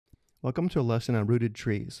Welcome to a lesson on rooted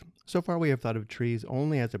trees. So far we have thought of trees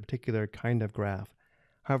only as a particular kind of graph.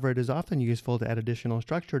 However, it is often useful to add additional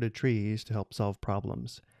structure to trees to help solve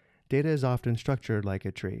problems. Data is often structured like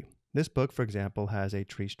a tree. This book, for example, has a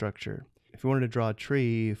tree structure. If we wanted to draw a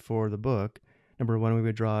tree for the book, number one, we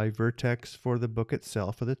would draw a vertex for the book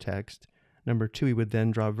itself, for the text. Number two, we would then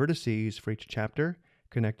draw vertices for each chapter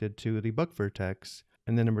connected to the book vertex.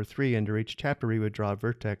 And then number three, under each chapter, we would draw a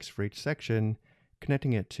vertex for each section,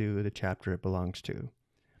 connecting it to the chapter it belongs to.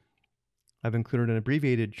 I've included an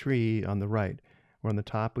abbreviated tree on the right, where on the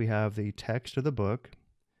top we have the text of the book.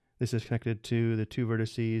 This is connected to the two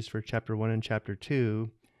vertices for chapter 1 and chapter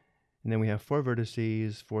 2, and then we have 4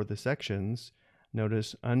 vertices for the sections.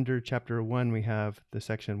 Notice under chapter 1 we have the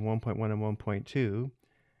section 1.1 and 1.2.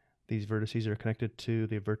 These vertices are connected to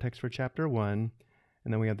the vertex for chapter 1,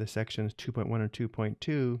 and then we have the sections 2.1 and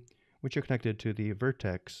 2.2, which are connected to the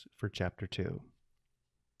vertex for chapter 2.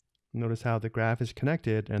 Notice how the graph is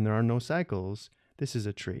connected and there are no cycles. This is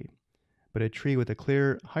a tree, but a tree with a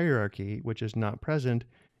clear hierarchy, which is not present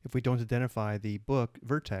if we don't identify the book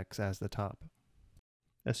vertex as the top.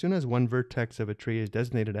 As soon as one vertex of a tree is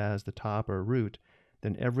designated as the top or root,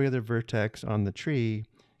 then every other vertex on the tree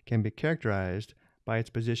can be characterized by its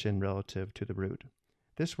position relative to the root.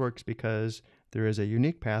 This works because there is a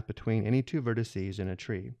unique path between any two vertices in a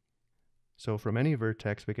tree. So from any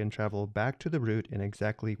vertex, we can travel back to the root in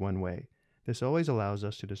exactly one way. This always allows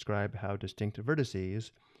us to describe how distinct vertices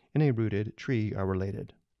in a rooted tree are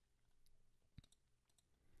related.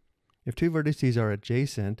 If two vertices are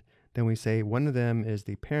adjacent, then we say one of them is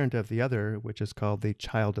the parent of the other, which is called the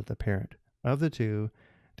child of the parent. Of the two,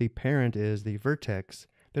 the parent is the vertex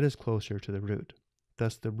that is closer to the root.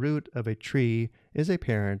 Thus, the root of a tree is a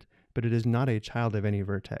parent, but it is not a child of any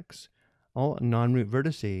vertex. All non-root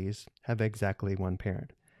vertices have exactly one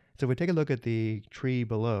parent. So if we take a look at the tree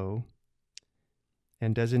below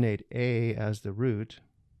and designate A as the root,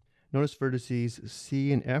 notice vertices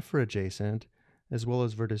C and F are adjacent, as well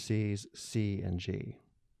as vertices C and G.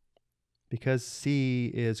 Because C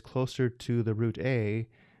is closer to the root A,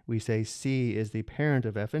 we say C is the parent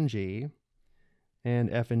of F and G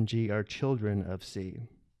are children of C.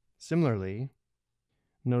 Similarly,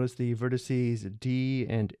 notice the vertices D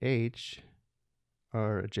and H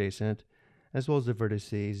are adjacent, as well as the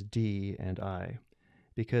vertices D and I.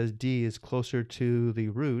 Because D is closer to the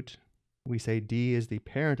root, we say D is the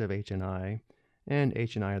parent of H and I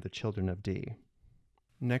are the children of D.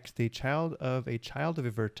 Next, the child of a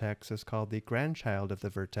vertex is called the grandchild of the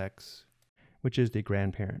vertex, which is the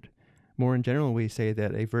grandparent. More in general, we say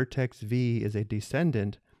that a vertex V is a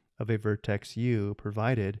descendant of a vertex U,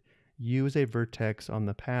 provided U is a vertex on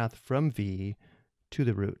the path from V to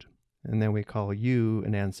the root. And then we call U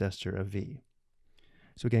an ancestor of V.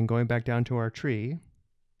 So again, going back down to our tree,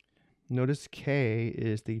 notice K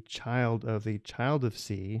is the child of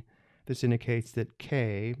C. This indicates that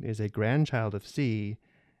K is a grandchild of C,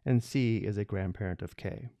 and C is a grandparent of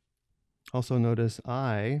K. Also notice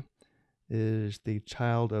I is the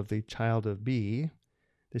child of B.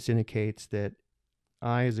 This indicates that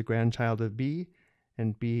I is a grandchild of B,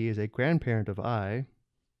 and B is a grandparent of I.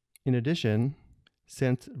 In addition,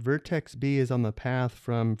 since vertex B is on the path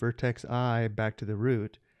from vertex I back to the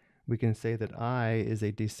root, we can say that I is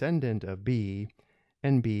a descendant of B,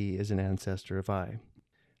 and B is an ancestor of I.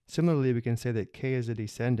 Similarly, we can say that K is a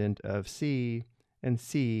descendant of C, and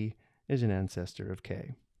C is an ancestor of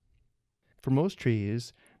K. For most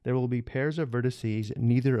trees, there will be pairs of vertices,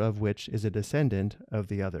 neither of which is a descendant of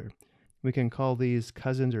the other. We can call these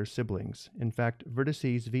cousins or siblings. In fact,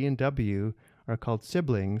 vertices V and W are called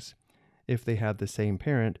siblings if they have the same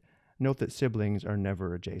parent. Note that siblings are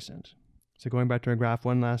never adjacent. So going back to our graph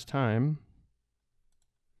one last time,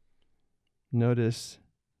 notice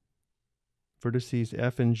vertices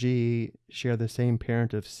F and G share the same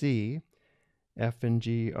parent of C. F and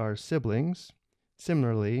G are siblings.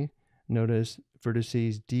 Similarly, notice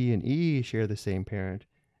vertices D and E share the same parent.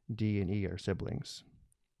 D and E are siblings.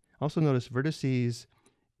 Also notice vertices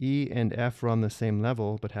E and F are on the same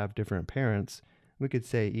level but have different parents. We could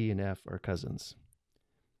say E and F are cousins.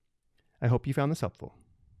 I hope you found this helpful.